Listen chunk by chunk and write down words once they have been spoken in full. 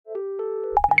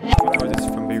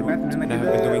More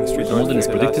than is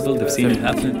predictable, they've seen it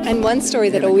happen. And one story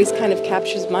that always kind of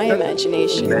captures my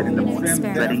imagination. The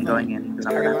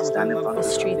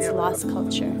streets lost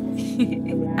culture.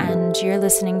 And you're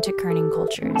listening to Kerning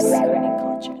Cultures.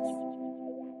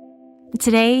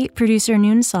 Today, producer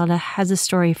Noon Saleh has a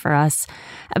story for us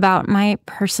about my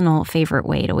personal favorite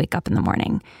way to wake up in the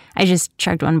morning. I just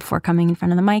chugged one before coming in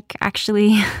front of the mic,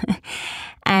 actually.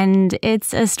 And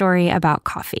it's a story about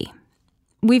coffee.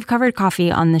 We've covered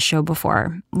coffee on the show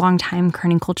before. Longtime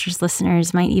Kerning Cultures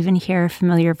listeners might even hear a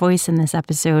familiar voice in this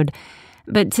episode.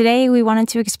 But today we wanted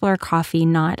to explore coffee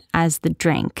not as the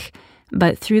drink,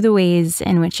 but through the ways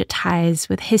in which it ties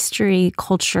with history,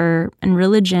 culture, and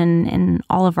religion in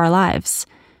all of our lives.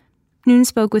 Noon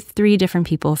spoke with 3 different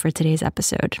people for today's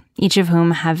episode, each of whom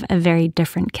have a very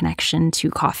different connection to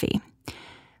coffee.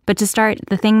 But to start,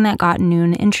 the thing that got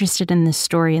Noon interested in this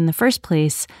story in the first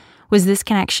place was this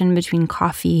connection between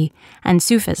coffee and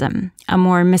Sufism, a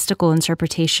more mystical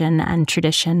interpretation and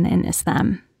tradition in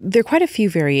Islam. There are quite a few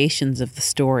variations of the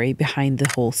story behind the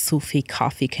whole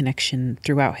Sufi-coffee connection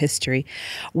throughout history.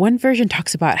 One version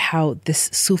talks about how this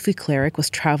Sufi cleric was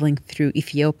traveling through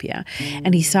Ethiopia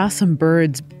and he saw some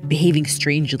birds behaving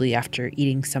strangely after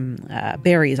eating some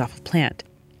berries off a plant.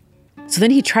 So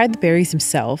then he tried the berries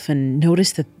himself and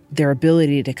noticed that their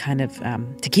ability to kind of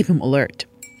to keep him alert.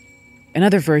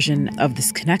 Another version of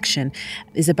this connection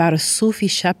is about a Sufi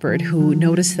shepherd who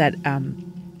noticed that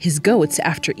his goats,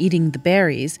 after eating the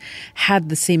berries, had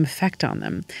the same effect on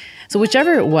them. So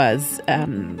whichever it was,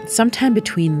 sometime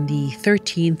between the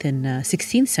 13th and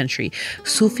 16th century,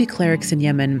 Sufi clerics in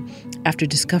Yemen, after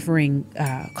discovering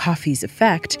coffee's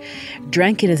effect,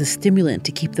 drank it as a stimulant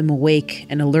to keep them awake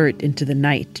and alert into the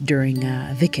night during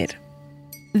dhikr.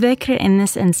 Dhikr in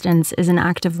this instance is an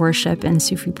act of worship and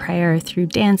Sufi prayer through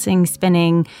dancing,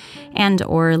 spinning, and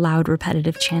or loud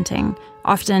repetitive chanting,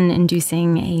 often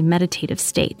inducing a meditative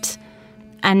state.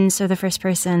 And so the first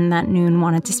person that Noon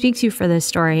wanted to speak to for this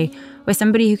story was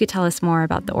somebody who could tell us more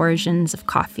about the origins of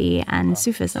coffee and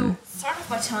Sufism. So start off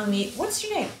by telling me, what's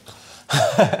your name?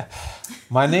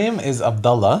 My name is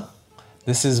Abdullah.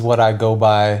 This is what I go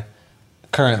by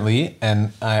currently,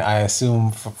 and I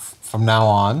assume from now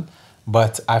on.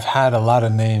 But I've had a lot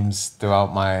of names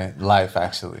throughout my life,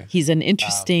 actually. He's an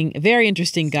interesting, very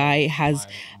interesting guy, has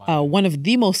one of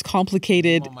the most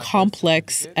complicated,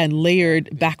 complex, and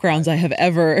layered backgrounds I had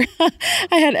ever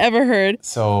heard.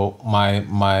 So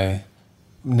my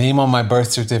name on my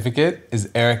birth certificate is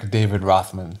Eric David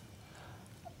Rothman.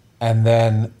 And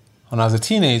then when I was a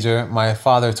teenager, my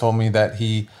father told me that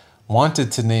he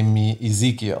wanted to name me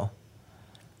Ezekiel.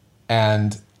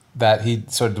 And that he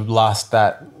sort of lost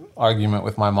that argument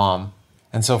with my mom.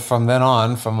 And so from then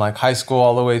on, from like high school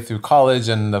all the way through college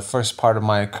and the first part of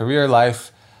my career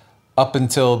life, up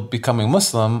until becoming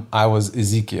Muslim, I was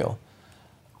Ezekiel.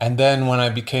 And then when I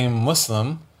became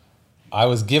Muslim, I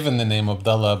was given the name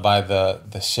Abdullah by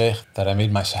the sheikh that I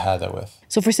made my shahada with.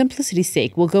 So for simplicity's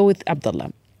sake, we'll go with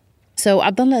Abdullah. So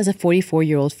Abdullah is a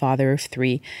 44-year-old father of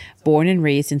 3, born and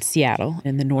raised in Seattle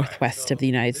in the northwest of the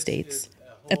United States.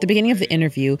 At the beginning of the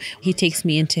interview, he takes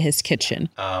me into his kitchen.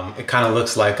 It kind of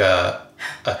looks like a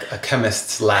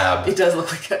chemist's lab. It does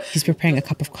look like He's preparing a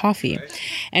cup of coffee.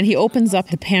 And he opens up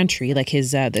the pantry, like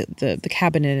his the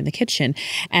cabinet in the kitchen,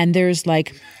 and there's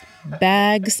like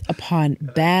bags upon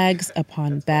bags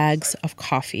upon bags of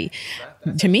coffee.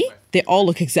 To me, they all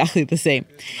look exactly the same.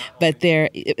 But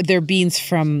they're beans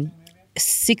from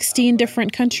 16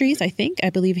 different countries, I think. I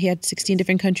believe he had 16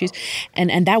 different countries.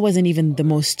 And that wasn't even the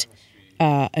most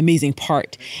amazing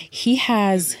part. He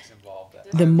has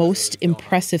the most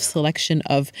impressive selection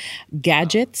of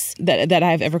gadgets that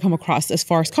I've ever come across as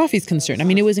far as coffee is concerned. I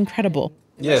mean, it was incredible.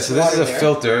 Yeah, so this is a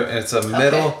filter, and it's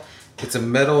a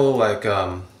metal like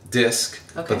disc,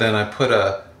 but then I put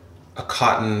a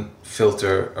cotton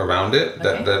filter around it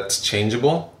that's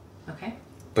changeable. Okay.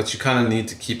 But you kind of need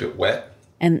to keep it wet.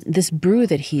 And this brew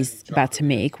that he's about to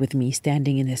make with me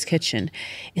standing in his kitchen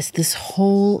is this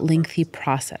whole lengthy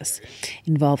process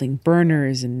involving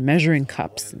burners and measuring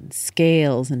cups and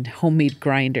scales and homemade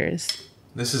grinders.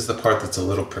 This is the part that's a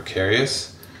little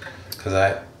precarious because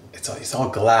it's all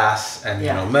glass and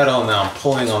metal. And now I'm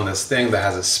pulling on this thing that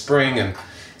has a spring and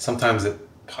sometimes it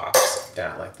pops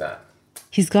down like that.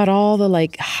 He's got all the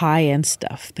like high-end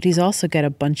stuff, but he's also got a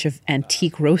bunch of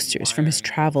antique roasters from his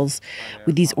travels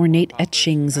with these ornate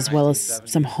etchings as well as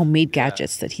some homemade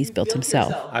gadgets that he's built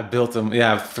himself. I built them.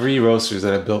 Yeah, I have 3 roasters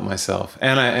that I built myself.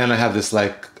 And I have this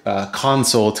like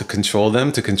console to control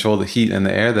them, to control the heat and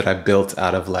the air that I built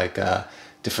out of like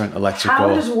different electrical...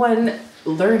 How does one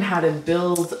learn how to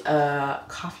build a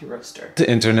coffee roaster?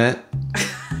 The internet.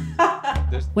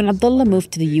 When Abdullah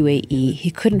moved to the UAE,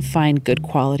 he couldn't find good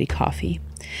quality coffee.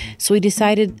 So he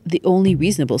decided the only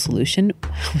reasonable solution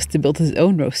was to build his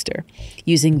own roaster,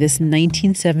 using this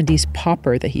 1970s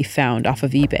popper that he found off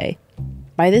of eBay.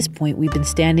 By this point, we've been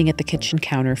standing at the kitchen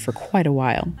counter for quite a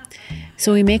while.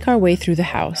 So we make our way through the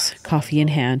house, coffee in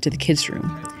hand, to the kids'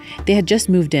 room. They had just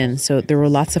moved in, so there were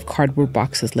lots of cardboard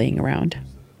boxes laying around.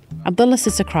 Abdullah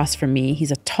sits across from me.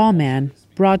 He's a tall man,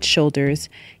 broad shoulders.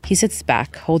 He sits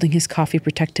back, holding his coffee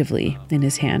protectively in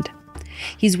his hand.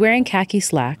 He's wearing khaki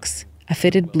slacks, a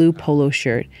fitted blue polo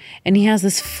shirt, and he has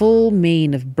this full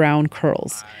mane of brown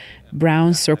curls,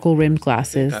 brown circle-rimmed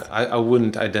glasses. I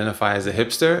wouldn't identify as a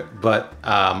hipster, but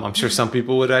I'm sure some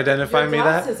people would identify me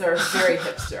that. Your glasses are very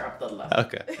hipster, Abdullah.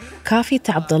 Okay. Coffee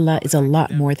to Abdullah is a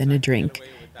lot more than a drink.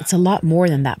 It's a lot more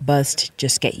than that buzz to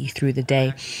just get you through the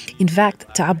day. In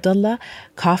fact, to Abdullah,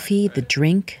 coffee, the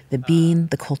drink, the bean,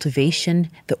 the cultivation,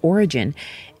 the origin,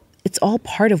 it's all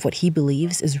part of what he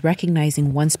believes is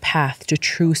recognizing one's path to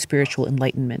true spiritual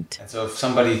enlightenment. And so if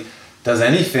somebody does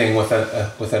anything with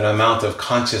an amount of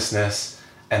consciousness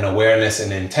and awareness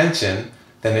and intention,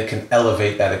 then it can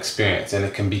elevate that experience and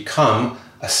it can become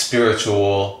a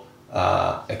spiritual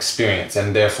experience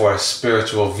and therefore a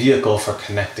spiritual vehicle for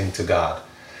connecting to God.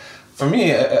 For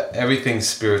me, everything's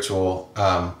spiritual,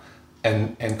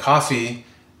 and coffee,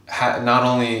 not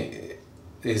only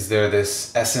is there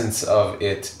this essence of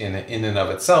it in and of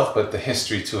itself, but the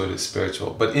history to it is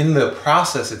spiritual. But in the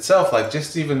process itself, like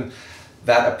just even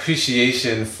that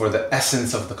appreciation for the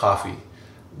essence of the coffee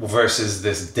versus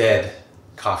this dead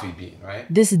coffee bean, right?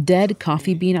 This dead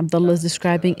coffee bean Abdullah is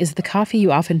describing is the coffee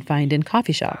you often find in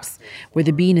coffee shops, where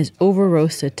the bean is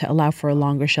over-roasted to allow for a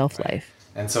longer shelf life.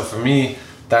 And so for me,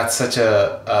 that's such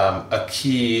a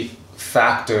key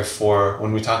factor for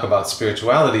when we talk about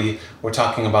spirituality. We're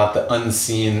talking about the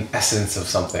unseen essence of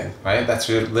something, right? That's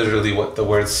literally what the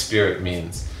word spirit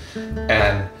means.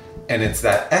 And it's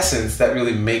that essence that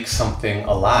really makes something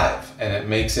alive and it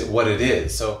makes it what it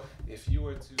is. So if you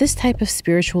were to... This type of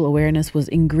spiritual awareness was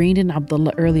ingrained in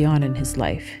Abdullah early on in his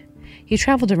life. He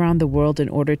traveled around the world in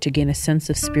order to gain a sense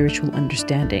of spiritual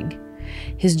understanding.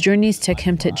 His journeys took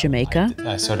him to Jamaica.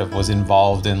 I sort of was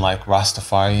involved in like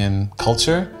Rastafarian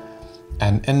culture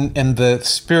and the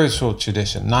spiritual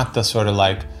tradition, not the sort of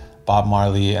like Bob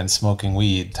Marley and smoking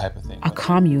weed type of thing. A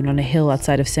commune on a hill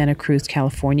outside of Santa Cruz,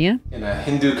 California. In a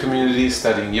Hindu community,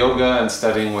 studying yoga and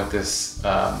studying with this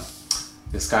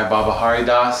guy Baba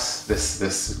Haridas,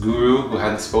 this guru who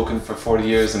hadn't spoken for 40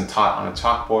 years and taught on a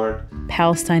chalkboard.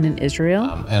 Palestine and Israel.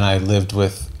 And I lived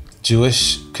with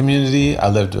Jewish community, I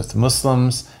lived with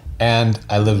Muslims, and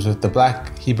I lived with the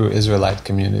Black Hebrew Israelite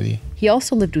community. He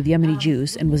also lived with Yemeni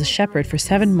Jews and was a shepherd for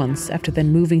 7 months after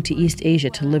then moving to East Asia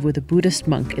to live with a Buddhist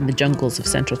monk in the jungles of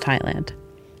central Thailand.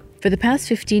 For the past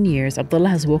 15 years, Abdullah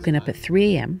has woken up at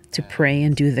 3 a.m. to pray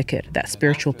and do dhikr, that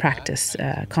spiritual practice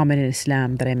common in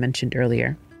Islam that I mentioned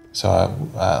earlier. So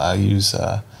I use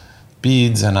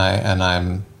beads and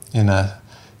I'm in a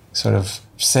sort of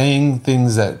saying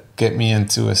things that get me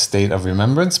into a state of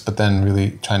remembrance, but then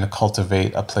really trying to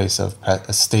cultivate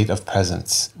a state of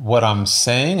presence. What I'm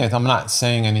saying is I'm not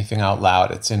saying anything out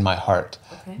loud, it's in my heart.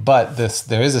 Okay. But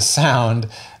there is a sound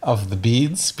of the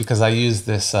beads because I use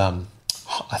this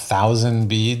 1,000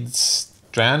 beads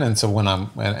strand, and so when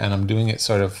I'm doing it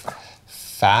sort of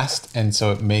fast, and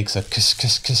so it makes a kish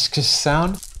kish kish kish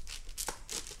sound.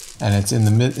 And it's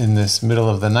in this middle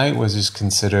of the night, which is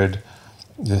considered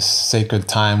this sacred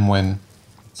time when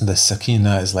the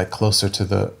sakina is like closer to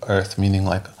the earth, meaning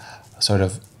like sort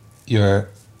of you're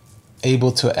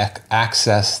able to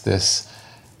access this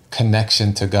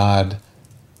connection to God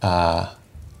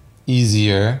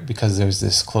easier because there's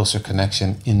this closer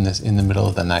connection in the middle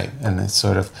of the night. And it's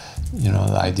sort of,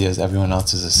 the idea is everyone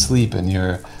else is asleep and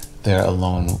you're there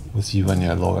alone with you and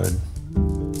your Lord.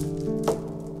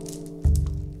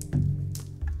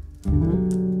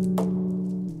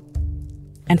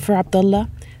 And for Abdullah,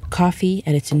 coffee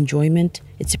and its enjoyment,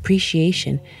 its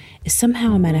appreciation, is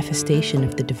somehow a manifestation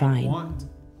of the divine.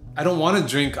 I don't want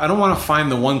to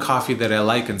find the one coffee that I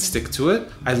like and stick to it.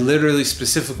 I literally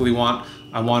specifically want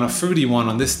a fruity one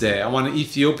on this day. I want an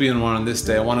Ethiopian one on this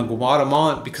day. I want a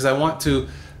Guatemalan because I want to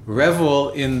revel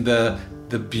in the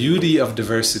beauty of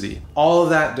diversity. All of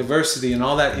that diversity and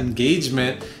all that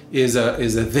engagement is a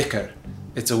dhikr.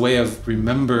 It's a way of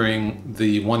remembering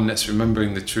the oneness,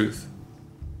 remembering the truth.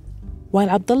 While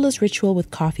Abdullah's ritual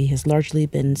with coffee has largely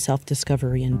been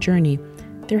self-discovery and journey,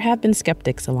 there have been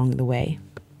skeptics along the way.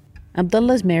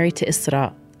 Abdullah is married to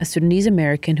Isra, a Sudanese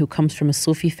American who comes from a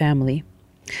Sufi family.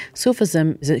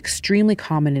 Sufism is extremely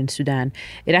common in Sudan.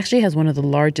 It actually has one of the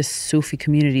largest Sufi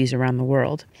communities around the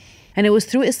world. And it was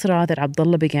through Isra that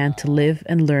Abdullah began to live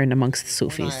and learn amongst the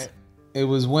Sufis. It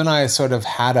was when I sort of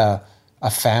had a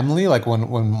family, like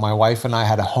when my wife and I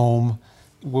had a home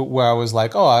where I was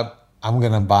like, oh, I'm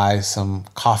going to buy some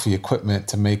coffee equipment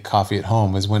to make coffee at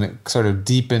home, is when it sort of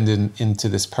deepened into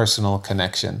this personal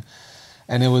connection.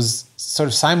 And it was sort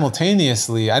of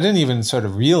simultaneously, I didn't even sort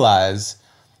of realize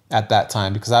at that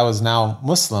time, because I was now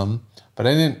Muslim, but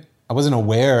I wasn't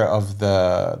aware of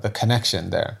the connection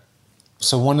there.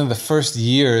 So one of the first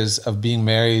years of being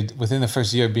married, within the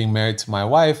first year of being married to my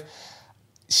wife,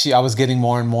 I was getting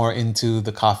more and more into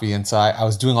the coffee. And so I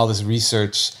was doing all this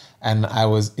research, and I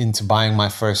was into buying my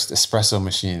first espresso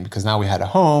machine, because now we had a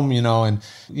home, and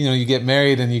you get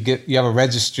married and you have a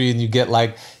registry and you get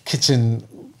like kitchen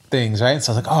things, right?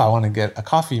 So I was like, oh, I want to get a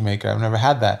coffee maker. I've never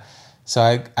had that. So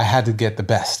I had to get the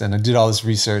best, and I did all this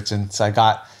research. And so I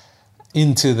got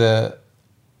into the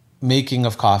making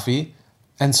of coffee.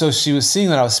 And so she was seeing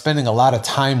that I was spending a lot of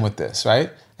time with this, right?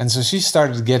 And so she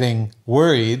started getting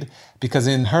worried, because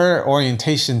in her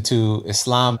orientation to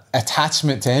Islam,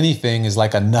 attachment to anything is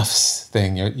like a nafs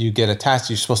thing. You get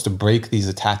attached, you're supposed to break these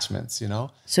attachments,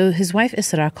 So his wife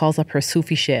Isra calls up her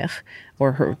Sufi sheikh,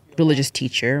 or her religious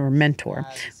teacher or mentor,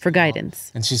 for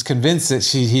guidance. And she's convinced that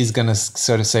he's going to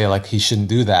sort of say like he shouldn't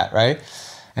do that, right?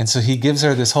 And so he gives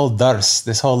her this whole dars,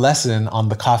 this whole lesson on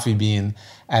the coffee bean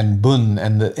and bun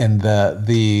and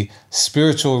the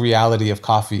spiritual reality of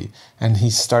coffee. And he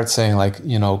starts saying like,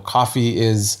 coffee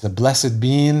is the blessed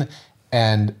bean,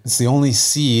 and it's the only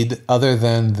seed other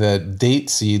than the date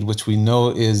seed, which we know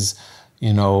is,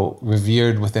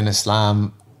 revered within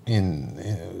Islam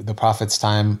in the Prophet's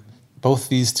time. Both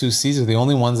these two seeds are the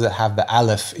only ones that have the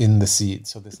aleph in the seed.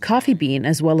 So this coffee bean,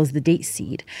 as well as the date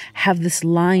seed, have this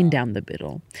line down the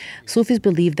middle. Sufis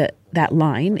believe that that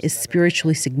line is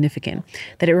spiritually significant,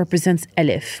 that it represents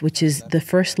alif, which is the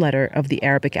first letter of the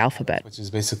Arabic alphabet. Which is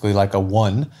basically like a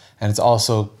 1. And it's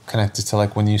also connected to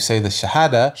like when you say the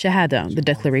shahada. Shahada, the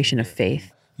declaration of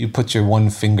faith. You put your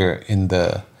one finger in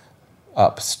the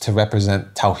up to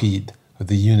represent tawheed, or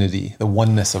the unity, the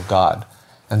oneness of God.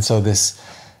 And so this...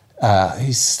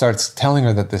 he starts telling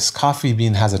her that this coffee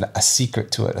bean has a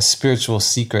secret to it, a spiritual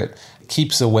secret. It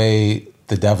keeps away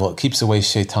the devil, it keeps away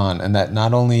shaitan, and that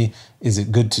not only is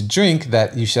it good to drink,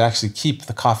 that you should actually keep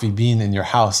the coffee bean in your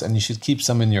house, and you should keep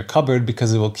some in your cupboard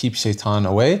because it will keep shaitan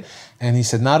away. And he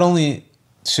said, not only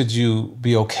should you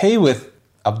be okay with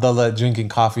Abdullah drinking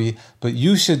coffee, but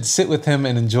you should sit with him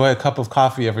and enjoy a cup of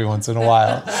coffee every once in a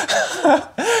while.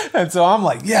 And so I'm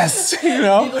like, yes,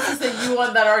 Needless to say, you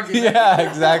won that argument. Yeah,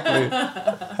 exactly.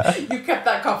 You kept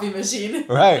that coffee machine.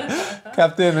 Right.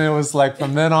 Kept it, and it was like,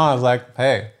 from then on, I was like,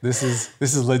 hey, this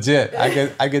is legit.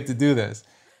 I get to do this.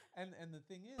 And the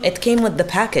thing is, it came with the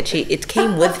package. It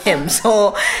came with him,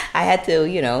 so I had to,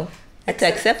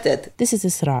 accept it. This is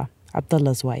Isra,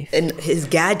 Abdullah's wife. And his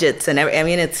gadgets and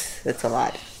it's a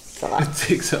lot. It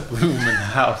takes up room in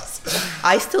the house.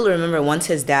 I still remember once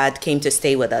his dad came to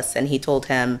stay with us, and he told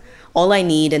him, all I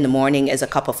need in the morning is a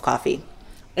cup of coffee.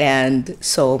 And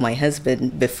so my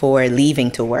husband, before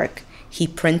leaving to work, he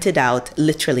printed out,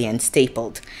 literally and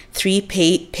stapled, 3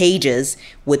 pages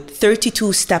with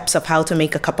 32 steps of how to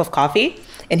make a cup of coffee.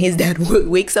 And his dad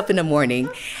wakes up in the morning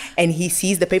and he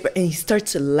sees the paper and he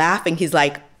starts laughing. He's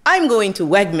like, I'm going to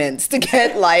Wegmans to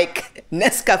get like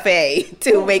Nescafe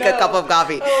to make a cup of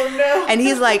coffee. Oh no. And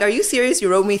he's like, are you serious?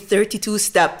 You wrote me 32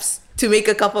 steps to make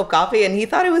a cup of coffee? And he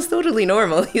thought it was totally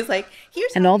normal. He's like,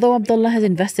 here's... And although Abdullah has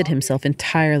invested himself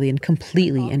entirely and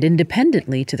completely and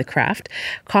independently to the craft,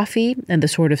 coffee and the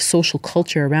sort of social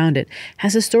culture around it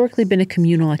has historically been a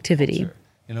communal activity.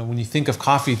 When you think of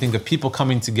coffee, think of people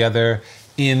coming together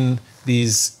in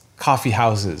these coffee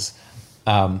houses.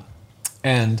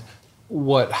 And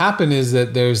what happened is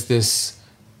that there's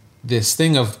this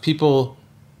thing of people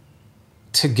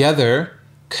together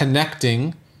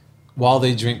connecting while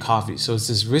they drink coffee. So it's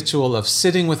this ritual of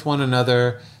sitting with one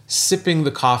another, sipping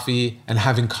the coffee, and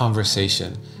having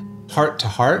conversation, heart to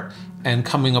heart, and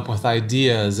coming up with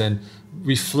ideas and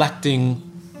reflecting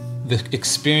the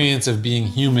experience of being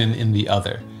human in the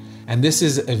other. And this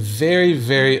is a very,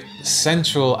 very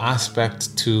central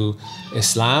aspect to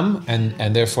Islam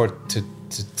and therefore to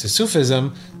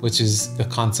Sufism, which is the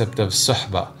concept of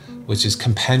suhbah, which is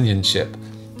companionship.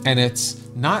 And it's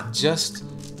not just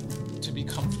to be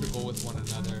comfortable with one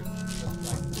another, but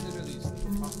like literally the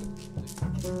Prophet.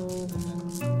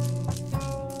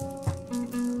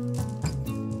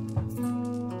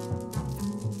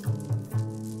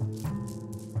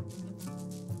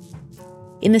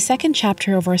 In the second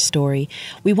chapter of our story,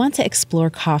 we want to explore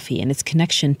coffee and its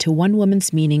connection to one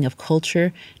woman's meaning of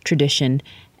culture, tradition,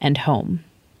 and home.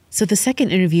 So the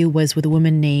second interview was with a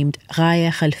woman named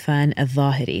Ghaya Khalfan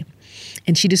Al-Zahiri,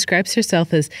 and she describes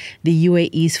herself as the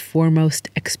UAE's foremost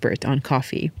expert on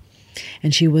coffee.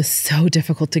 And she was so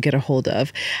difficult to get a hold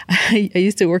of. I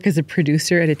used to work as a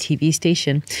producer at a TV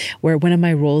station where one of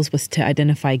my roles was to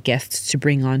identify guests to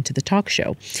bring on to the talk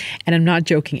show. And I'm not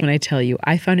joking when I tell you,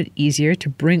 I found it easier to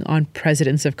bring on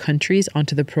presidents of countries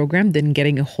onto the program than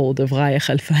getting a hold of Ghaya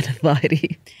Khalfan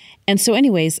Al-Zahiri. And so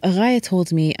anyways, Ghaya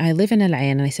told me, I live in Al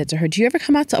Ain, and I said to her, do you ever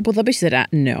come out to Abu Dhabi? She said,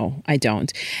 no, I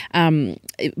don't.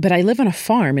 But I live on a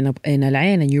farm in Al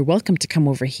Ain, and you're welcome to come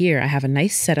over here. I have a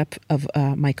nice setup of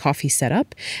my coffee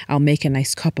setup. I'll make a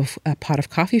nice a pot of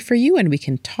coffee for you, and we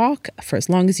can talk for as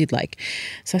long as you'd like.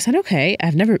 So I said, okay.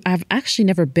 I've actually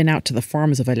never been out to the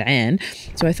farms of Al Ain,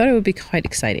 so I thought it would be quite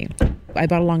exciting. I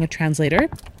brought along a translator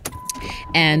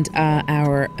and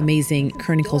our amazing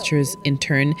Kearney Cultures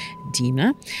intern,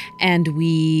 Dina, and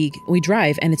we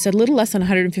drive, and it's a little less than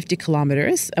 150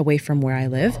 kilometers away from where I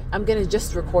live. I'm going to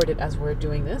just record it as we're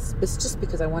doing this, but it's just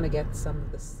because I want to get some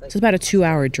of this. So it's about a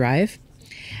 2-hour drive.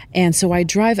 And so I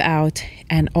drive out,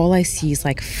 and all I see is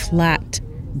like flat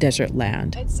desert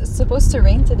land. It's supposed to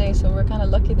rain today, so we're kind of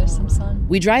lucky there's some sun.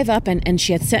 We drive up, and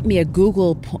she had sent me a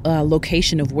Google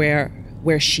location of where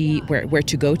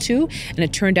to go to, and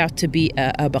it turned out to be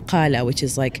a baqala, which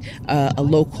is like a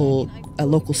local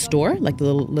store, like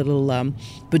the little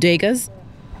bodegas.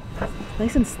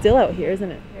 Nice and still out here,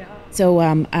 isn't it? Yeah. So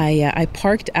I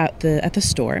parked at the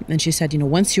store, and she said,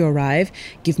 once you arrive,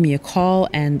 give me a call,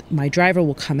 and my driver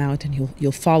will come out, and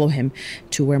you'll follow him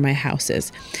to where my house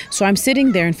is. So I'm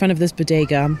sitting there in front of this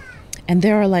bodega, and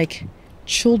there are like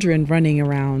children running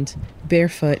around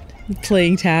barefoot,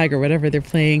 playing tag or whatever they're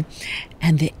playing,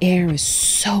 and the air is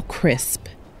so crisp,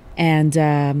 and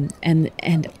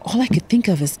all I could think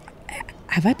of is,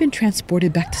 have I been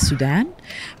transported back to Sudan?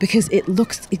 Because it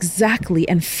looks exactly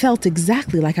and felt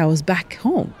exactly like I was back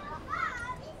home.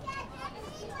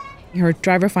 Her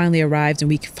driver finally arrived, and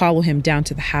we follow him down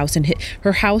to the house, and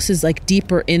her house is like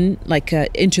deeper in, like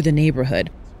into the neighborhood.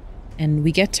 And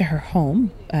we get to her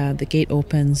home, the gate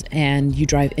opens, and you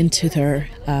drive into her,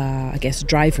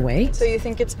 driveway. So you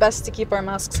think it's best to keep our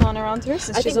masks on around her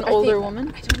since she's an older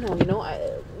woman? I don't know,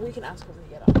 we can ask her when we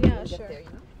get out. Yeah, sure. There,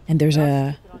 And there's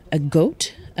a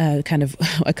goat, kind of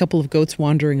a couple of goats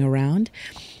wandering around.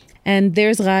 And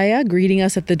there's Ghaya greeting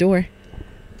us at the door.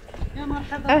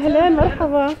 أهلا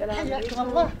مرحبا.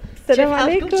 السلام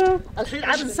عليكم. الحين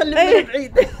عاد نسلم من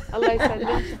بعيد. الله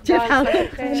يسلمك. كيف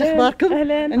حالكم؟ شو اخباركم؟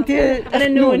 أنت أنا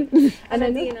نون. أنا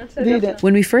دينا.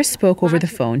 When we first spoke over the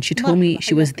phone, she told me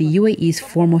she was the UAE's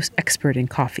foremost expert in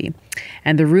coffee,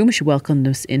 and the room she welcomed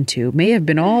us into may have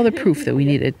been all the proof that we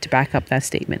needed to back up that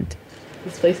statement.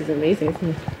 This place is amazing, isn't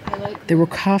it? There were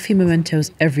coffee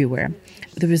mementos everywhere.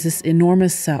 There was this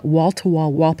enormous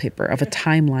wall-to-wall wallpaper of a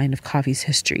timeline of coffee's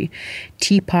history.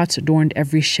 Teapots adorned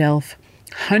every shelf.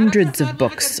 Hundreds of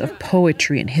books of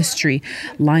poetry and history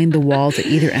lined the walls at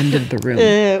either end of the room.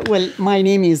 Well, my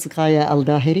name is Ghaya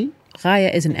Al-Zahiri.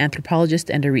 Ghaya is an anthropologist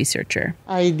and a researcher.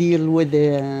 I deal with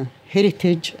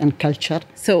heritage and culture.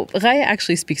 So Ghaya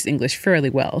actually speaks English fairly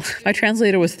well. My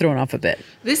translator was thrown off a bit.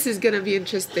 This is going to be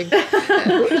interesting.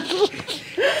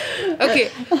 Okay,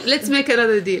 let's make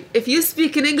another deal. If you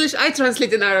speak in English, I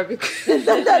translate in Arabic.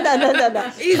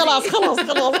 لا. خلاص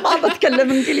ما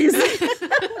بتكلم إنجليزي.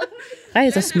 Ghaya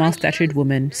is a small-statured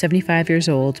woman, 75 years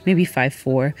old, maybe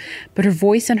 5'4", but her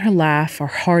voice and her laugh are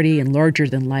hearty and larger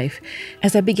than life.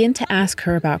 As I begin to ask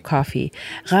her about coffee,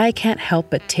 Ghaya can't help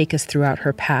but take us throughout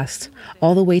her past,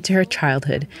 all the way to her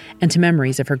childhood and to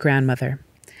memories of her grandmother.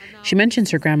 She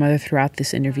mentions her grandmother throughout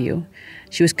this interview.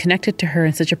 She was connected to her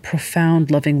in such a profound,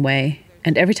 loving way.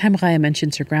 And every time Ghaya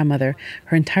mentions her grandmother,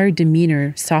 her entire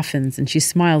demeanor softens and she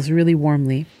smiles really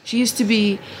warmly. She used to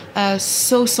be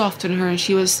so soft on her, and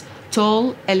she was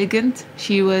tall, elegant.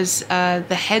 She was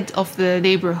the head of the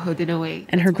neighborhood in a way.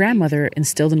 And her grandmother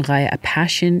instilled in Ghaya a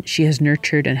passion she has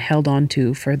nurtured and held on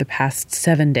to for the past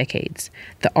 7 decades,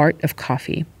 the art of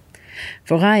coffee.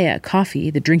 For Ghaya, coffee,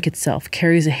 the drink itself,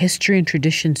 carries a history and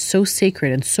tradition so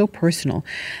sacred and so personal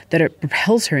that it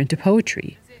propels her into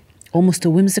poetry. Almost a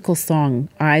whimsical song,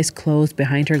 eyes closed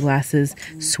behind her glasses,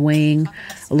 swaying,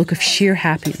 a look of sheer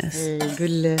happiness.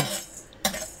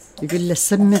 يقول له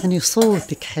سمعني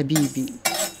صوتك حبيبي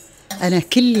أنا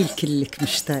كلك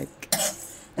مشتاق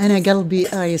أنا قلبي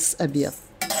آيس أبيض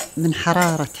من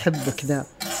حرارة حبك ذاب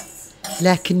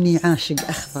لكني عاشق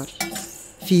أخضر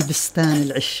في بستان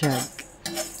العشاق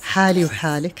حالي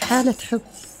وحالك حالة حب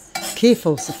كيف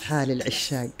أوصف حال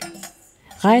العشاق.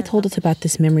 Ghaya told us about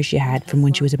this memory she had from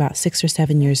when she was about 6 or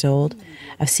 7 years old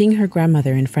of seeing her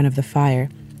grandmother in front of the fire,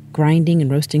 grinding and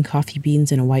roasting coffee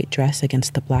beans in a white dress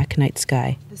against the black night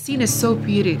sky. The scene is so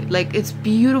pretty. Like, it's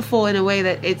beautiful in a way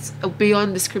that it's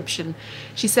beyond description.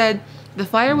 She said, the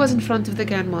fire was in front of the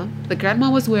grandma. The grandma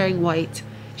was wearing white.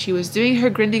 She was doing her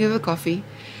grinding of the coffee.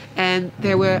 And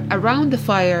there were around the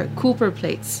fire copper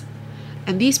plates.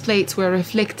 And these plates were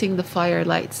reflecting the fire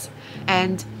lights.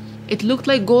 And it looked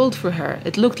like gold for her.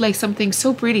 It looked like something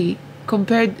so pretty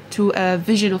compared to a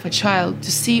vision of a child,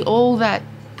 to see all that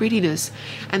prettiness.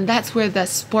 And that's where that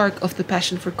spark of the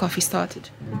passion for coffee started.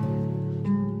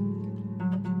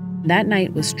 That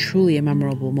night was truly a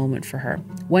memorable moment for her,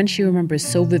 one she remembers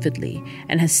so vividly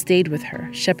and has stayed with her,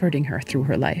 shepherding her through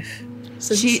her life.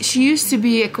 She used to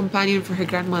be a companion for her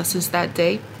grandma since that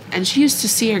day. And she used to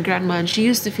see her grandma and she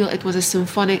used to feel it was a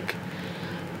symphonic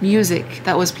music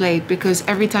that was played, because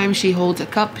every time she holds a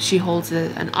cup, she holds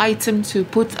an item to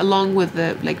put along with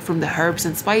from the herbs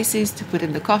and spices to put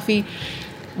in the coffee,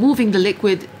 moving the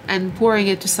liquid and pouring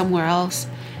it to somewhere else.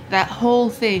 That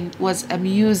whole thing was a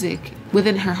music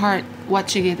within her heart,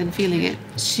 watching it and feeling it.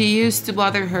 She used to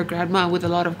bother her grandma with a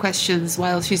lot of questions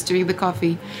while she's doing the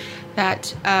coffee.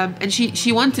 And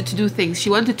she wanted to do things. She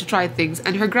wanted to try things.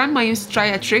 And her grandma used to try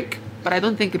a trick, but I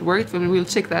don't think it worked. We'll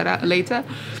check that out later.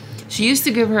 She used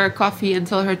to give her a coffee and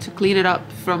tell her to clean it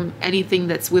up from anything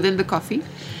that's within the coffee,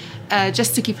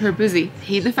 just to keep her busy.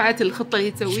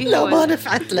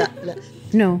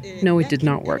 No, it did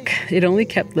not work. It only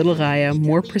kept little Ghaya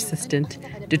more persistent,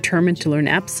 determined to learn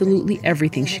absolutely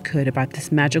everything she could about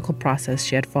this magical process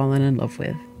she had fallen in love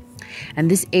with.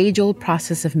 And this age-old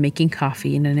process of making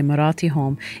coffee in an Emirati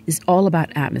home is all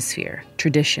about atmosphere,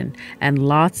 tradition, and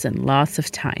lots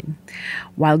of time.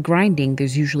 While grinding,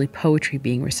 there's usually poetry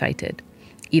being recited,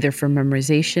 either from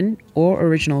memorization or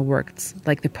original works,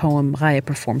 like the poem Ghaya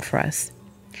performed for us.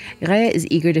 Ghaya is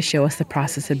eager to show us the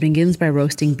process that begins by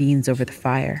roasting beans over the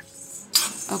fire.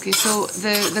 Okay, so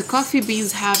the coffee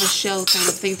beans have a shell kind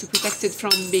of thing to protect it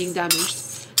from being damaged.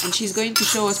 And she's going to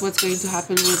show us what's going to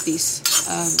happen with these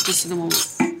just in a moment.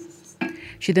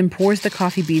 She then pours the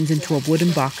coffee beans into a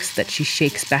wooden box that she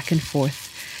shakes back and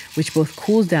forth, which both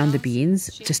cools down the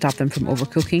beans to stop them from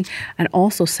overcooking and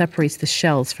also separates the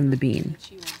shells from the bean.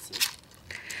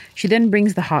 She then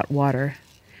brings the hot water.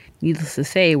 Needless to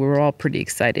say, we were all pretty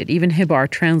excited. Even Hiba, our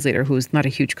translator, who's not a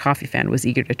huge coffee fan, was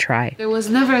eager to try. There was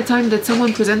never a time that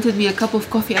someone presented me a cup of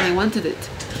coffee and I wanted it.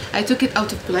 I took it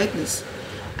out of politeness.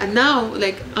 And now,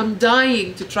 I'm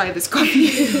dying to try this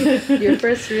coffee. Your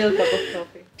first real cup of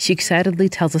coffee. She excitedly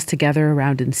tells us to gather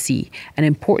around and see, an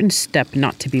important step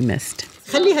not to be missed.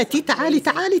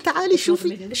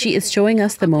 She is showing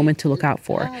us the moment to look out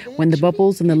for, when the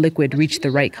bubbles in the liquid reach the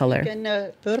right color.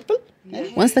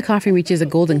 Once the coffee reaches a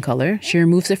golden color, she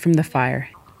removes it from the fire.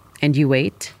 And you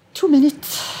wait. 2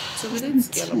 minutes. 2 minutes?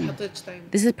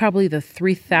 This is probably the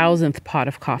 3,000th pot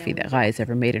of coffee that Ghaya has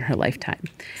ever made in her lifetime.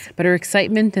 But her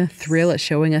excitement and thrill at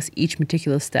showing us each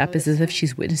meticulous step is as if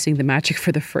she's witnessing the magic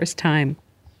for the first time.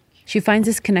 She finds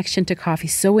this connection to coffee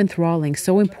so enthralling,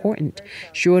 so important.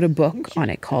 She wrote a book on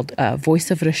it called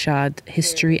Voice of Rashad,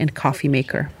 History and Coffee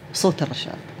Maker. صوت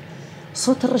الرشاد.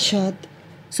 صوت الرشاد.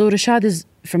 So Rashad is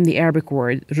from the Arabic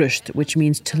word rushd, which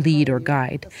means to lead or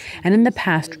guide. And in the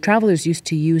past, travelers used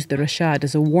to use the rashad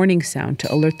as a warning sound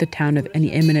to alert the town of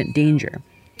any imminent danger.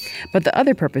 But the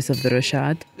other purpose of the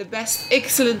rashad... The best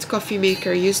excellent coffee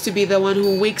maker used to be the one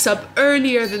who wakes up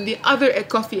earlier than the other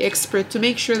coffee expert to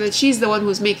make sure that she's the one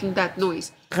who's making that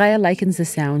noise. Ghaya likens the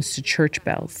sounds to church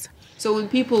bells. So when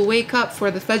people wake up for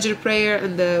the Fajr prayer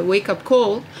and the wake-up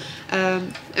call,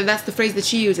 and that's the phrase that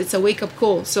she used, it's a wake-up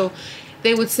call. So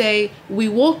they would say, we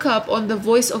woke up on the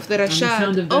voice of the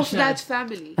Rashad of that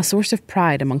family. A source of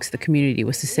pride amongst the community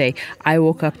was to say, I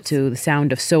woke up to the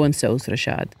sound of so-and-so's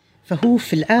Rashad. فهو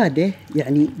في العادة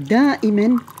يعني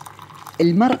دائما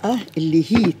المرأة اللي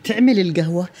هي تعمل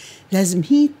القهوة لازم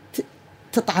هي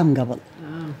تطعم قبل.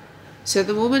 So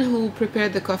the woman who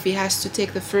prepared the coffee has to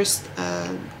take the first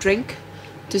drink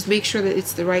to make sure that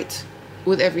it's the right,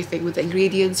 with everything, with the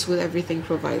ingredients, with everything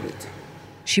provided.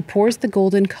 She pours the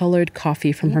golden-colored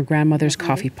coffee from her grandmother's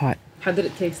coffee pot. How did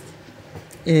it taste?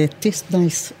 It tastes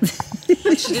nice.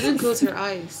 She didn't close her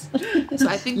eyes. So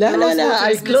I think لا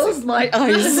I closed my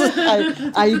eyes.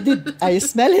 I did. I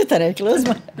smell it and I closed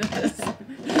my eyes.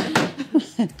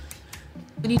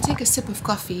 When you take a sip of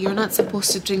coffee, you're not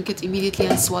supposed to drink it immediately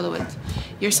and swallow it.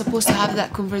 You're supposed to have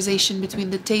that conversation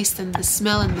between the taste and the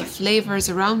smell and the flavors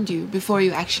around you before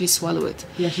you actually swallow it.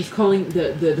 Yeah, she's calling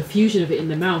the fusion of it in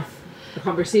the mouth a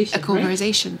conversation. A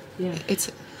conversation. Right?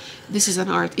 Yeah. This is an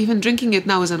art. Even drinking it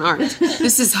now is an art.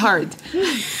 This is hard.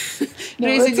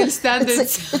 Raising your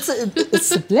standards.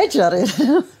 It's a pleasure.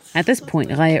 At this point,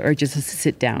 Ghaya urges us to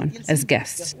sit down as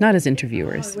guests, not as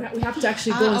interviewers. We have to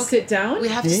actually go and sit down. We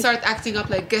have to start acting up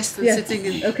like guests and sitting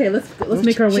in. Okay, let's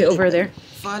make our way over there.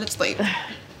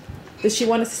 Does she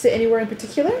want us to sit anywhere in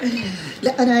particular?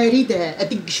 لا أنا أريد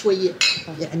أدق شوية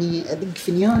يعني أدق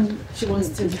فنيان. She wants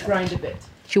to grind a bit.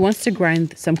 She wants to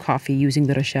grind some coffee using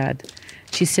the rashad.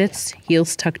 She sits,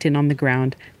 heels tucked in on the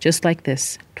ground, just like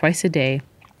this, twice a day,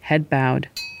 head bowed.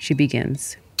 She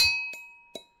begins.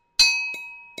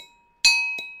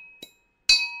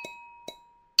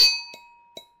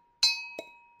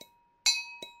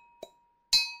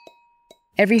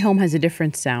 Every home has a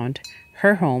different sound.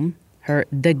 Her home, her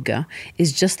dagga,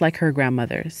 is just like her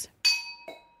grandmother's.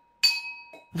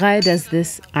 Ghaya does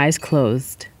this, eyes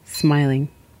closed, smiling.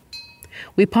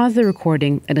 We pause the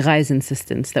recording at Ghaya's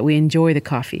insistence that we enjoy the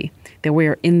coffee, that we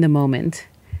are in the moment,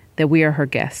 that we are her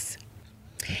guests.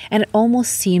 And it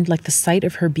almost seemed like the sight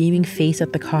of her beaming face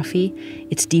at the coffee,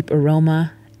 its deep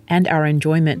aroma, and our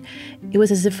enjoyment, it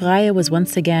was as if Ghaya was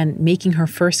once again making her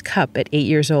first cup at 8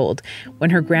 years old, when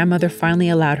her grandmother finally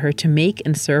allowed her to make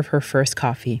and serve her first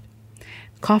coffee.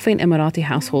 Coffee in Emirati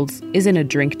households isn't a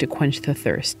drink to quench the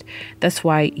thirst. That's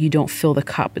why you don't fill the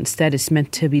cup. Instead, it's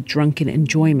meant to be drunk in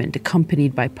enjoyment,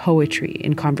 accompanied by poetry,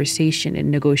 in conversation,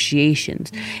 in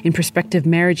negotiations, in prospective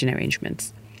marriage and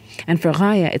arrangements. And for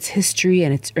Ghaya, its history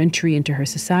and its entry into her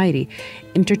society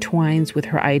intertwines with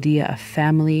her idea of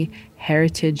family,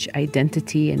 heritage,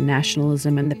 identity, and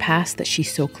nationalism, and the past that she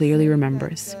so clearly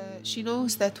remembers. She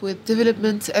knows that with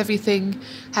development, everything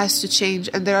has to change,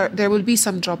 and there will be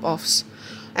some drop-offs.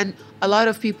 And a lot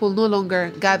of people no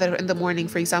longer gather in the morning,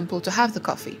 for example, to have the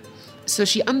coffee. So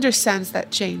she understands that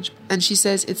change, and she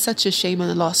says it's such a shame and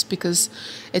a loss because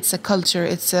it's a culture,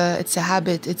 it's a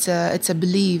habit, it's a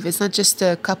belief. It's not just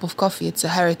a cup of coffee; it's a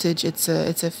heritage.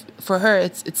 For her,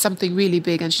 it's something really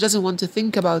big, and she doesn't want to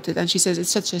think about it. And she says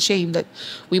it's such a shame that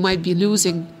we might be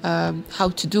losing how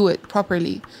to do it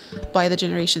properly by the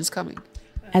generations coming.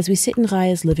 As we sit in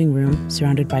Ghaya's living room,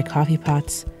 surrounded by coffee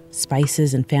pots,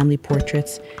 spices, and family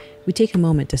portraits, we take a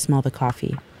moment to smell the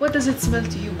coffee. What does it smell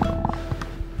to you?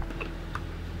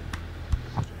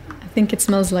 I think it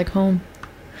smells like home.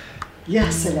 يا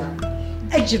سلام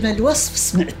أجمل وصف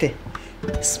سمعته.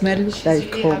 Smell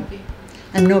like home.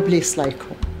 And no place like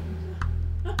home.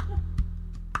 I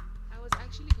was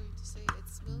actually going to say it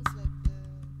smells like the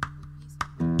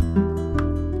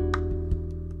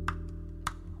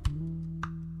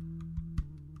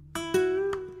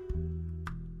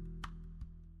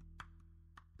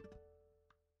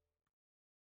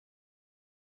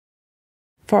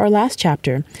For our last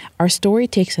chapter, our story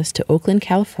takes us to Oakland,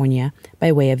 California,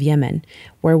 by way of Yemen,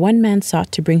 where one man sought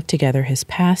to bring together his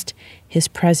past, his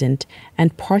present,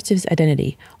 and parts of his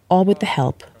identity, all with the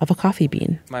help of a coffee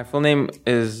bean. My full name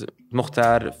is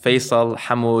Mukhtar Faisal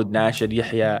Hamoud Nashid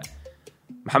Yahya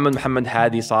Muhammad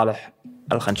Hadi Saleh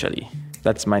Al-Khanshali.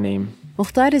 That's my name.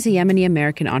 Mukhtar is a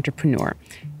Yemeni-American entrepreneur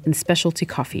in specialty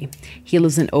coffee. He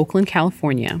lives in Oakland,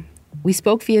 California. We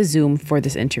spoke via Zoom for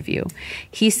this interview.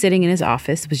 He's sitting in his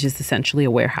office, which is essentially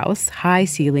a warehouse, high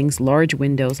ceilings, large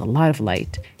windows, a lot of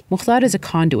light. Mukhtar is a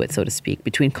conduit, so to speak,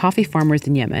 between coffee farmers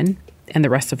in Yemen and the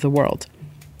rest of the world.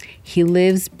 He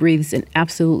lives, breathes, and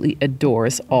absolutely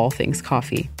adores all things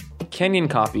coffee. Kenyan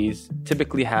coffees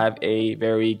typically have a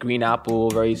very green apple,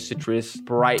 very citrus,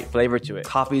 bright flavor to it.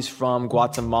 Coffees from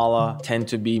Guatemala tend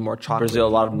to be more chocolate. Brazil, a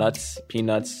lot of nuts,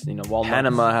 peanuts, walnuts.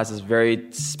 Panama has this very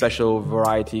special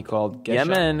variety called Gesha.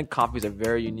 Yemen coffees are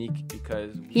very unique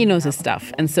because... He knows his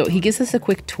stuff, and so he gives us a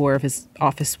quick tour of his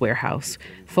office warehouse,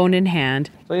 phone in hand.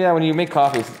 So yeah, when you make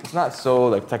coffees, it's not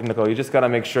so technical. You just gotta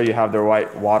make sure you have the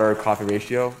right water-coffee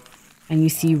ratio. And you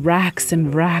see racks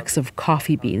and racks of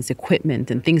coffee beans,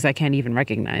 equipment, and things I can't even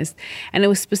recognize. And it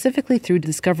was specifically through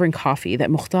discovering coffee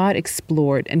that Mukhtar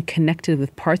explored and connected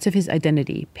with parts of his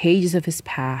identity, pages of his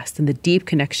past, and the deep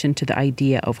connection to the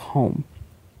idea of home.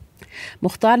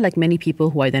 Mukhtar, like many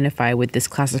people who identify with this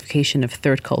classification of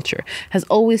third culture, has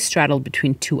always straddled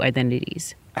between two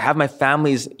identities. I have my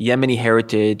family's Yemeni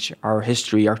heritage, our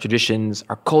history, our traditions,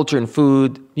 our culture and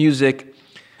food, music,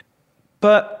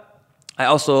 but I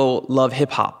also love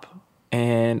hip hop,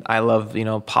 and I love,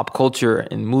 pop culture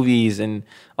and movies and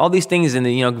all these things, and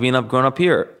growing up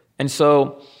here. And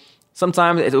so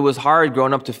sometimes it was hard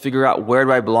growing up to figure out where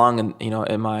do I belong, and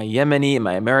am I Yemeni, am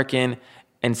I American?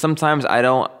 And sometimes I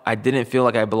didn't feel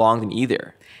like I belonged in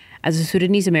either. As a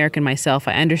Sudanese American myself,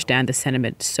 I understand the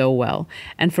sentiment so well.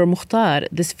 And for Mukhtar,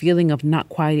 this feeling of not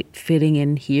quite fitting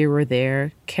in here or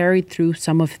there carried through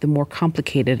some of the more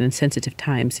complicated and sensitive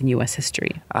times in U.S.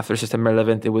 history. After September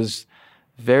 11th, it was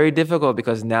very difficult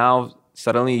because now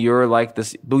suddenly you're like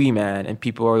this boogeyman and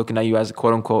people are looking at you as a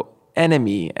quote unquote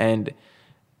enemy. And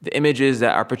the images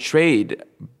that are portrayed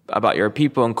about your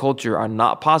people and culture are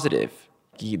not positive.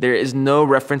 There is no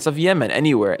reference of Yemen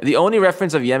anywhere. The only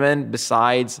reference of Yemen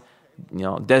besides,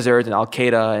 desert and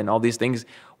Al-Qaeda and all these things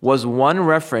was one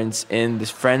reference in this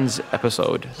Friends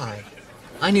episode. Hi,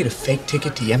 I need a fake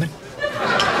ticket to Yemen.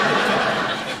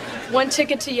 One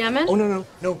ticket to Yemen? Oh, no.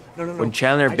 When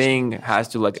Chandler Bing has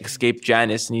to escape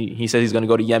Janice and he says he's going to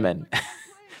go to Yemen,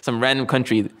 some random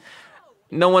country.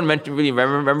 No one really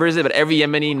remembers it, but every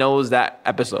Yemeni knows that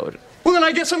episode. Well, then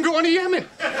I guess I'm going to Yemen.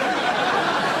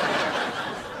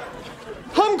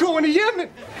 I'm going to Yemen.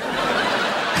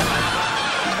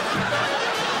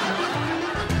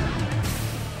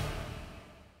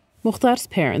 Mukhtar's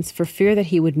parents, for fear that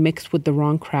he would mix with the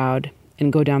wrong crowd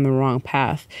and go down the wrong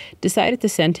path, decided to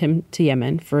send him to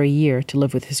Yemen for a year to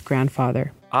live with his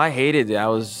grandfather. I hated it. I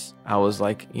was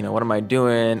like, what am I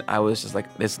doing? I was just like,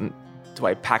 listen, do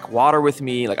I pack water with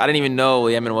me? I didn't even know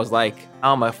what Yemen was like.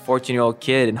 I'm a 14-year-old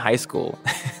kid in high school.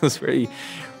 It was very,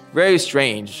 very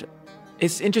strange.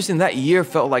 It's interesting, that year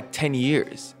felt like 10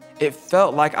 years. It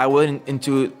felt like I went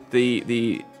into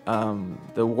the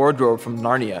wardrobe from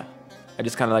Narnia. I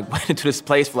just kind of went into this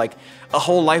place for a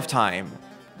whole lifetime.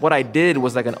 What I did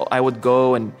was I would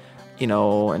go and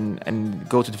go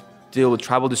to deal with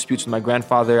tribal disputes with my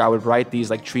grandfather. I would write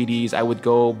these treaties. I would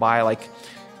go buy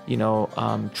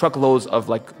truckloads of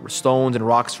stones and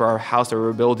rocks for our house that we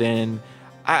were building.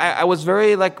 I was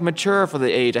very mature for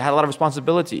the age. I had a lot of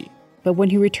responsibility. But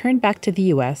when he returned back to the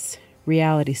U.S.,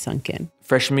 reality sunk in.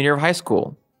 Freshman year of high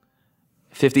school,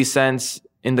 50 Cent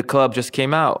in the Club just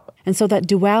came out. And so that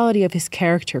duality of his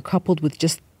character, coupled with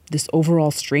just this overall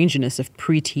strangeness of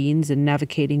preteens and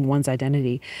navigating one's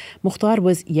identity, Mukhtar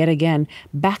was yet again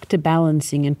back to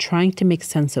balancing and trying to make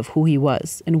sense of who he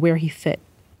was and where he fit.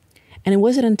 And it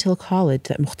wasn't until college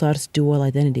that Mukhtar's dual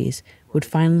identities would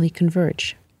finally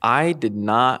converge. I did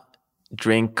not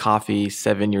drink coffee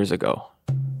 7 years ago.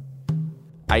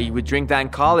 I would drink that in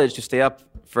college to stay up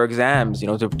for exams,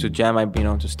 to jam my,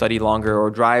 to study longer or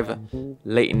drive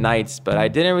late nights, but I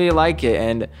didn't really like it.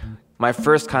 And my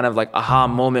first kind of aha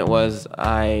moment was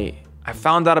I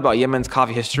found out about Yemen's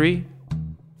coffee history.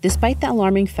 Despite the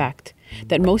alarming fact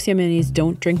that most Yemenis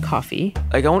don't drink coffee.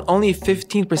 Only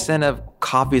 15% of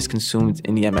coffee is consumed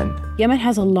in Yemen. Yemen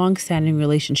has a long-standing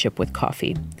relationship with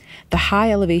coffee. The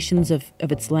high elevations of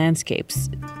its landscapes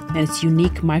and its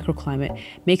unique microclimate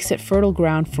makes it fertile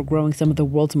ground for growing some of the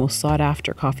world's most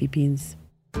sought-after coffee beans.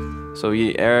 So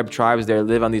the Arab tribes there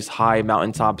live on these high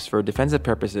mountaintops for defensive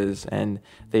purposes, and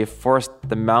they forced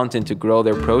the mountain to grow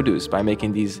their produce by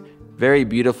making these very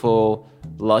beautiful,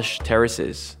 lush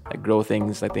terraces that grow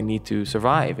things that they need to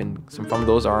survive, and some from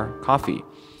those are coffee.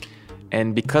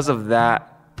 And because of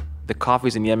that, the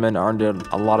coffees in Yemen are under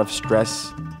a lot of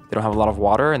stress. They don't have a lot of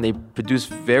water, and they produce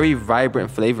very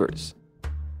vibrant flavors.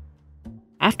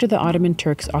 After the Ottoman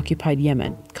Turks occupied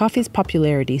Yemen, coffee's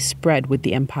popularity spread with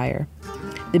the empire.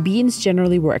 The beans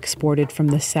generally were exported from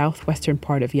the southwestern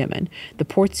part of Yemen, the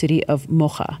port city of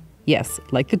Mocha. Yes,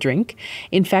 like the drink.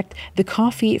 In fact, the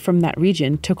coffee from that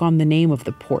region took on the name of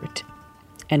the port.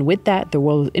 And with that, the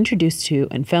world was introduced to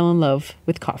and fell in love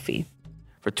with coffee.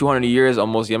 For 200 years,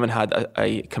 almost, Yemen had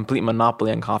a complete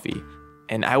monopoly on coffee.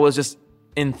 And I was just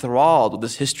enthralled with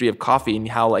this history of coffee and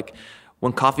how,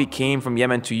 when coffee came from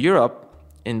Yemen to Europe,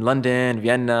 in London,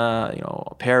 Vienna,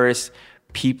 Paris,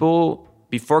 people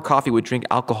before coffee would drink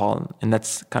alcohol, and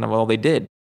that's kind of all they did.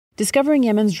 Discovering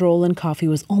Yemen's role in coffee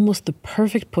was almost the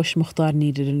perfect push Mukhtar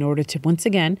needed in order to once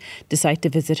again decide to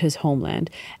visit his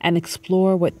homeland and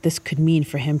explore what this could mean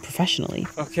for him professionally.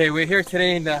 Okay, we're here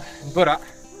today in Bura.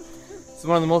 It's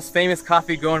one of the most famous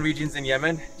coffee growing regions in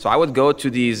Yemen. So I would go to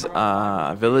these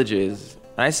villages.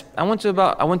 And I went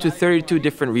to 32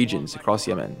 different regions across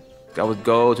Yemen. I would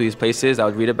go to these places I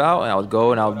would read about, and I would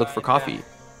go and I would look for coffee.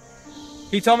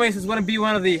 He told me this is going to be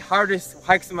one of the hardest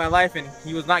hikes of my life, and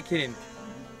he was not kidding.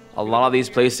 A lot of these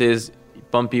places,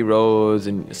 bumpy roads,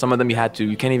 and some of them you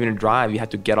can't even drive. You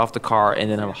had to get off the car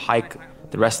and then hike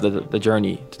the rest of the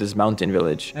journey to this mountain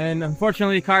village. And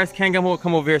unfortunately, cars can't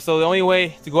come over here, so the only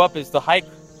way to go up is to hike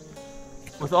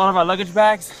with all of our luggage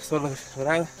bags.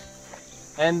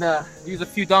 And use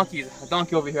a donkey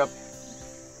over here up.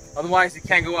 Otherwise, you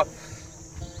can't go up.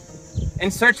 In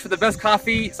search for the best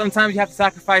coffee, sometimes you have to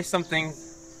sacrifice something.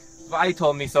 What Ali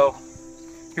told me, so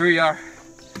here we are.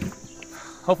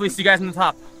 Hopefully see you guys on the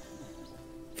top.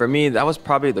 For me, that was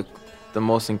probably the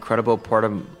most incredible part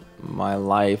of my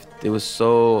life. It was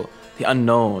the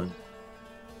unknown.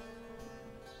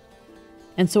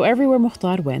 And so everywhere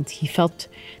Mukhtar went, he felt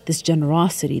this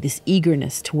generosity, this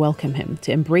eagerness to welcome him,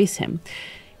 to embrace him.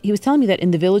 He was telling me that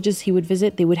in the villages he would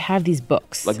visit, they would have these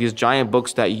books. Like these giant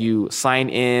books that you sign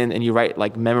in and you write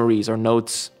like memories or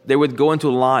notes. They would go into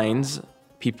lines,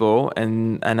 people,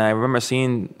 and I remember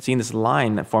seeing this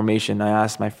line formation. I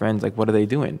asked my friends, like, what are they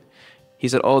doing? He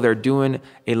said, oh, they're doing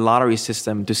a lottery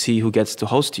system to see who gets to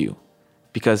host you,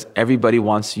 because everybody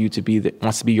wants to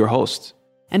be your host.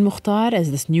 And Mukhtar,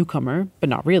 as this newcomer, but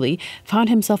not really, found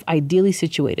himself ideally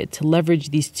situated to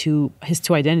leverage his two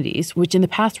identities, which in the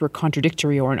past were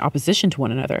contradictory or in opposition to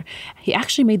one another. He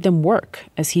actually made them work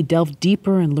as he delved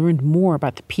deeper and learned more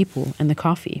about the people and the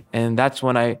coffee. And that's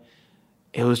when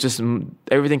it was just,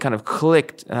 everything kind of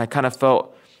clicked, and I kind of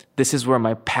felt this is where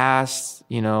my past,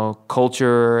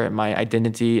 culture, and my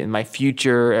identity, and my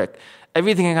future,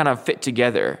 everything kind of fit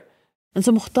together. And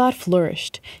so Mukhtar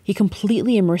flourished. He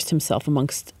completely immersed himself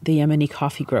amongst the Yemeni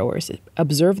coffee growers,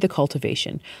 observed the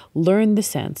cultivation, learned the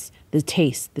scents, the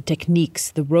taste, the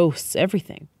techniques, the roasts,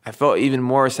 everything. I felt even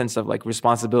more a sense of like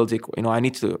responsibility.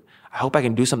 I hope I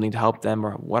can do something to help them,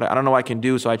 or what, I don't know what I can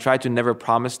do. So I tried to never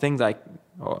promise things. I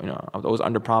was always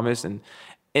under promise. And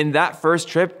in that first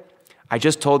trip, I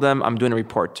just told them I'm doing a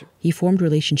report. He formed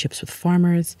relationships with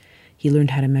farmers. He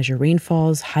learned how to measure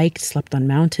rainfalls, hiked, slept on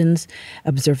mountains,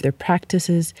 observed their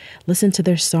practices, listened to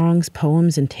their songs,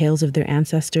 poems, and tales of their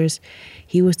ancestors.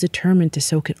 He was determined to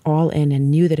soak it all in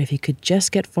and knew that if he could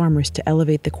just get farmers to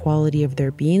elevate the quality of their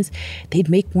beans, they'd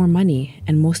make more money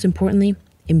and, most importantly,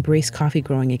 embrace coffee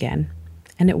growing again.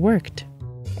 And it worked.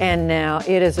 And now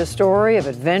it is a story of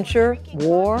adventure,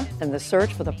 war, and the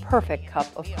search for the perfect cup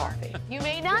of coffee. You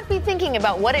may not be thinking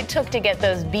about what it took to get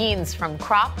those beans from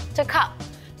crop to cup.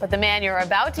 But the man you're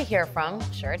about to hear from,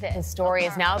 sure did. His story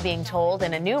is now being told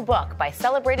in a new book by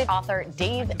celebrated author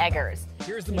Dave Eggers.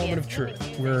 Here's the moment of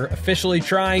truth. We're officially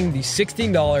trying the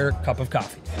 $16 cup of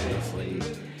coffee.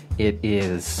 It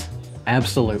is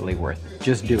absolutely worth it.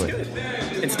 Just do it.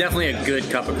 It's definitely a good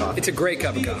cup of coffee. It's a great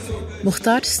cup of coffee.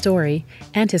 Mukhtar's story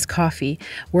and his coffee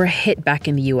were a hit back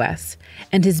in the U.S.,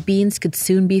 and his beans could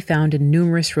soon be found in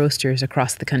numerous roasters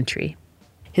across the country.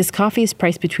 His coffee is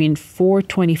priced between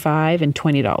 $4.25 and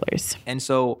 $20. And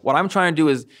so what I'm trying to do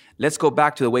is, let's go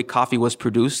back to the way coffee was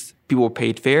produced. People were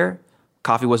paid fair.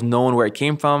 Coffee was known where it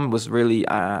came from. It was really,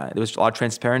 there was a lot of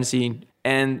transparency.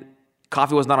 And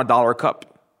coffee was not $1 a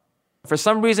cup. For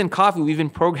some reason, coffee, we've been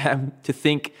programmed to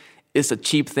think it's a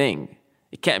cheap thing.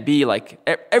 It can't be like,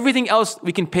 everything else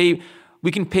we can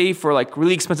pay for like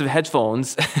really expensive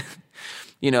headphones.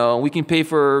 We can pay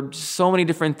for so many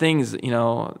different things,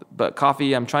 but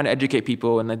coffee, I'm trying to educate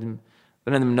people and letting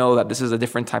them know that this is a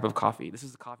different type of coffee. This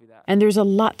is the coffee that... And there's a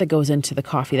lot that goes into the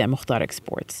coffee that Mukhtar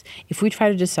exports. If we try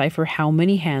to decipher how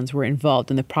many hands were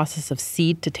involved in the process of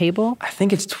seed to table... I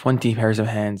think it's 20 pairs of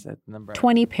hands, that number.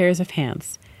 20 pairs of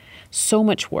hands. So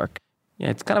much work. Yeah,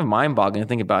 it's kind of mind-boggling to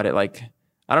think about it. Like,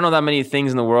 I don't know that many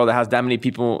things in the world that has that many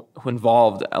people who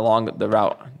involved along the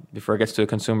route before it gets to a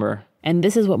consumer. And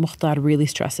this is what Mukhtar really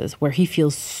stresses, where he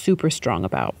feels super strong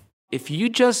about. If you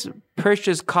just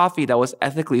purchase coffee that was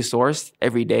ethically sourced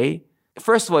every day,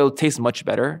 first of all, it'll taste much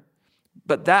better.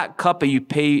 But that cup that you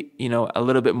pay, a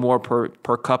little bit more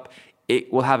per cup,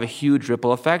 it will have a huge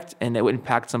ripple effect, and it will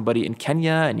impact somebody in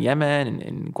Kenya and Yemen and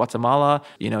in Guatemala.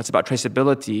 It's about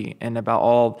traceability and about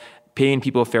all paying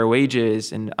people fair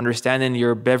wages and understanding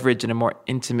your beverage in a more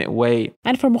intimate way.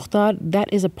 And for Mukhtar,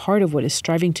 that is a part of what he's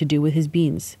striving to do with his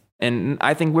beans. And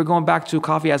I think we're going back to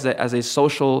coffee as a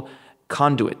social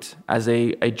conduit, as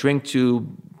a drink to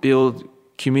build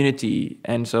community.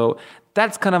 And so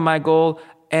that's kind of my goal.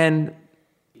 And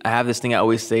I have this thing I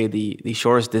always say, the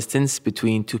shortest distance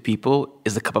between two people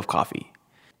is a cup of coffee.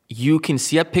 You can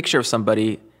see a picture of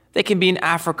somebody. They can be in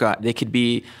Africa. They could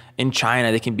be in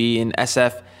China. They can be in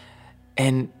SF.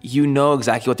 And you know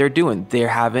exactly what they're doing. They're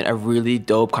having a really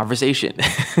dope conversation.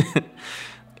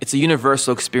 It's a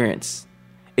universal experience.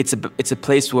 It's a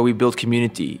place where we build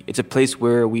community. It's a place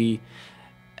where we,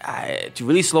 to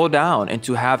really slow down and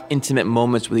to have intimate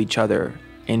moments with each other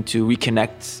and to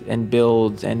reconnect and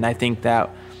build. And I think that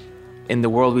in the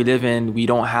world we live in, we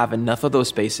don't have enough of those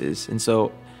spaces. And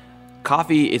so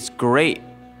coffee is great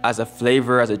as a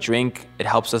flavor, as a drink. It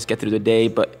helps us get through the day,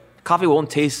 but coffee won't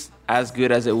taste as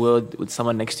good as it would with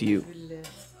someone next to you.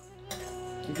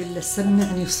 يقول له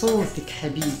سمعني صوتك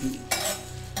حبيبي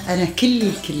أنا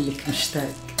كلك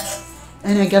مشتاق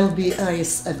أنا قلبي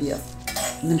آيس أبيض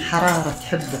من حرارة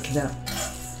حبك ذا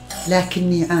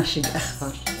لكني عاشق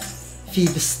أخضر في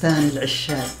بستان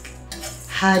العشاق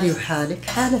حالي وحالك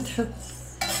حالة حب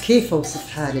كيف أوصف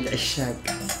حال العشاق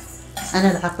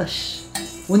أنا العطش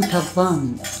وانت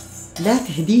الضامن لا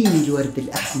تهديني الورد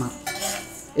الأحمر،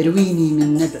 ارويني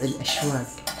من نبع الأشواق.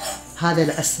 هذا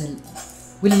العسل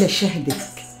ولا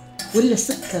شهدك ولا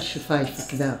سكر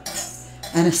شفايفك ذاب.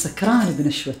 أنا سكران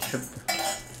بنشوة حبك،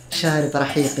 شارب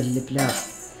رحيق اللبلاب.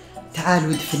 تعال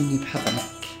وادفني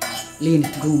بحضنك لين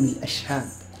تقوم الأشهاب،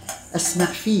 أسمع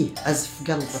فيه عزف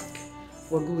قلبك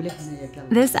وأقول هنا يا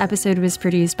قلبي. This episode was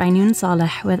produced by Noon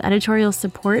Saleh with editorial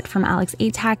support from Alex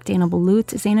Atack, Dana Balut,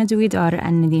 Zaina Duidar,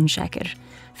 and Nadine Shakir.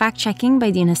 Fact-checking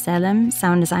by Dina Salem,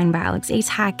 sound design by Alex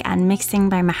Atack, and mixing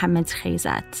by Mohammed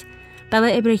Khayzat. Bella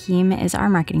Ibrahim is our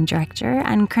marketing director,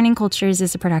 and Kerning Cultures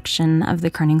is a production of the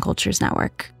Kerning Cultures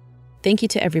Network. Thank you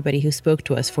to everybody who spoke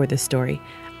to us for this story.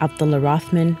 Abdullah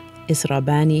Rothman, Isra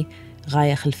Bani,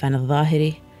 Ghaya Khalfan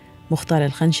al-Zahiri, Mukhtar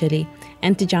al-Khanshali,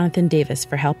 and to Jonathan Davis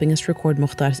for helping us record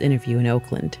Mukhtar's interview in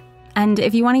Oakland. And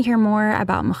if you want to hear more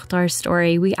about Mukhtar's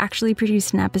story, we actually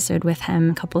produced an episode with him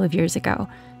a couple of years ago.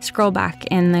 Scroll back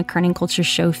in the Kerning Culture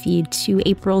show feed to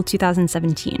April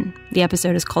 2017. The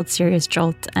episode is called Serious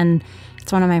Jolt, and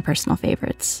it's one of my personal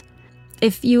favorites.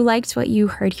 If you liked what you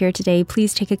heard here today,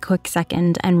 please take a quick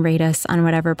second and rate us on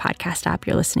whatever podcast app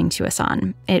you're listening to us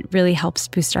on. It really helps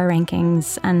boost our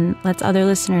rankings and lets other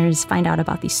listeners find out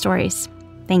about these stories.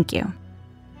 Thank you.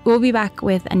 We'll be back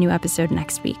with a new episode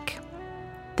next week.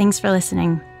 Thanks for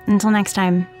listening. Until next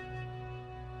time.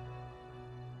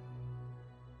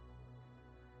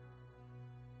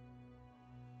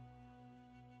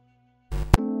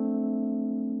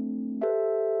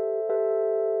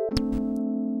 you